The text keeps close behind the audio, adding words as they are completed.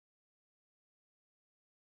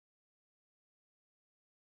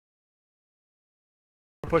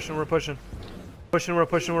pushing, we're pushing. Pushing, we're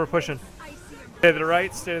pushing, we're pushing. Stay to the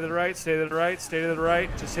right, stay to the right, stay to the right, stay to the right.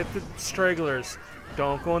 Just hit the stragglers.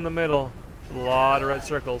 Don't go in the middle. A lot of red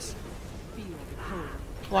circles.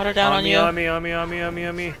 Water down on you. On me.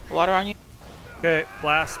 Water on you. Okay,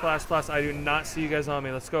 blast, blast, blast. I do not see you guys on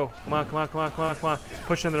me. Let's go. Come on, come on, come on, come on, come on.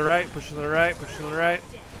 Pushing to the right, pushing to the right, pushing to the right.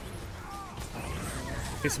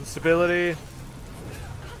 Need some stability.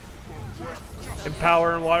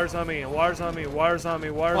 Empower and water's on me. Water's on me. Water's on me.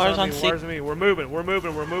 Water's on me. Water's on me. We're moving. We're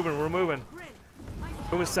moving. We're moving. We're moving.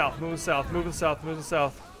 Moving south. Moving south. Moving south. Moving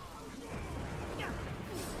south.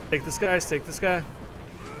 Take this guy. Take this guy.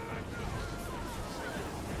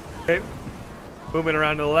 Okay. Moving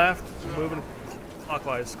around to the left. Moving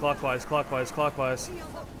clockwise. Clockwise. Clockwise. Clockwise.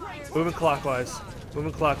 Moving clockwise.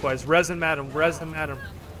 Moving clockwise. Resin madam. Resin madam.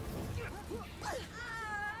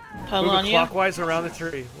 Moving clockwise around the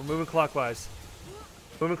tree. We're moving clockwise.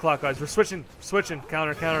 Moving clockwise. We're switching. Switching.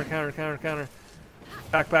 Counter. Counter. Counter. Counter. Counter.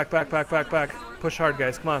 Back. Back. Back. Back. Back. Back. Push hard,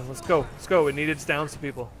 guys. Come on. Let's go. Let's go. We need to down some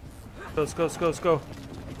people. Let's go. Let's go. Let's go.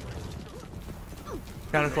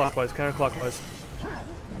 Counterclockwise. Counterclockwise.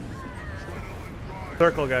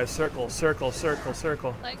 Circle, guys. Circle. Circle. Circle.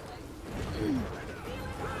 Circle. Like,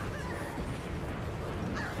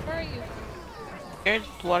 where are you? Here,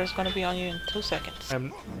 water's gonna be on you in 2 seconds.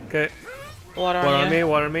 Okay. Water on on you. me.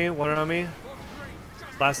 Water on me. Water on me.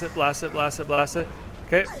 Blast it. Blast it. Blast it. Blast it.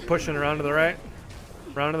 Okay. Pushing around to the right.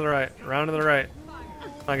 Round to the right. Round to the right.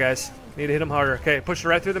 Come on, guys. Need to hit him harder. Okay. Push it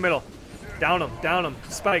right through the middle. Down him. Down him.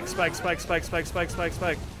 Spike. Spike. Spike. Spike. Spike. Spike. Spike.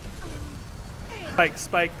 Spike. Spike.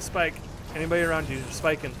 Spike. Spike. Anybody around you?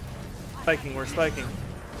 Spiking. Spiking. We're spiking.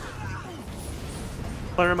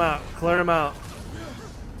 Clear him out. Clear him out.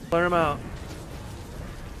 Clear him out.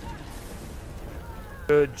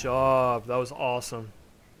 Good job. That was awesome.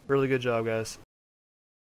 Really good job, guys.